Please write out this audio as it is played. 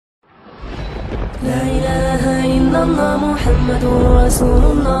لا الہ الا اللہ محمد رسول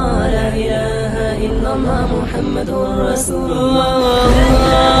اللہ، لا الہ الا اللہ محمد رسول اللہ۔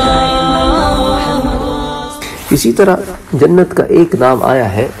 اسی طرح جنت کا ایک نام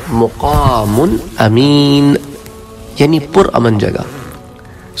آیا ہے مقام امین، یعنی پر امن جگہ۔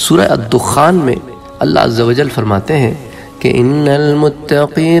 سورہ الدخان میں اللہ عز و جل فرماتے ہیں کہ ان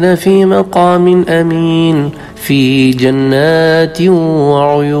المتقین فی مقام امین فی جنات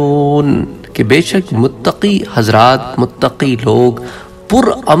وعیون، کہ بے شک متقی حضرات، متقی لوگ پر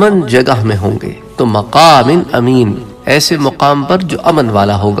امن جگہ میں ہوں گے۔ تو مقام امین، ایسے مقام پر جو امن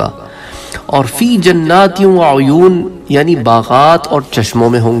والا ہوگا، اور فی جنات وعیون یعنی باغات اور چشموں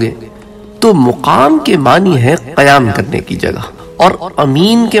میں ہوں گے۔ تو مقام کے معنی ہے قیام کرنے کی جگہ، اور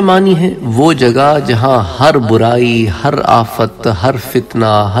امین کے معنی ہے وہ جگہ جہاں ہر برائی، ہر آفت، ہر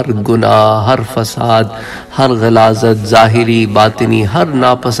فتنہ، ہر گناہ، ہر فساد، ہر غلاظت ظاہری باطنی، ہر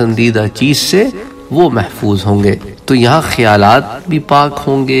ناپسندیدہ چیز سے وہ محفوظ ہوں گے۔ تو یہاں خیالات بھی پاک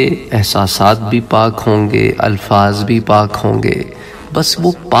ہوں گے، احساسات بھی پاک ہوں گے، الفاظ بھی پاک ہوں گے۔ بس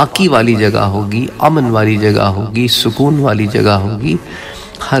وہ پاکی والی جگہ ہوگی، امن والی جگہ ہوگی، سکون والی جگہ ہوگی،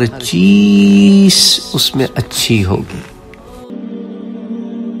 ہر چیز اس میں اچھی ہوگی۔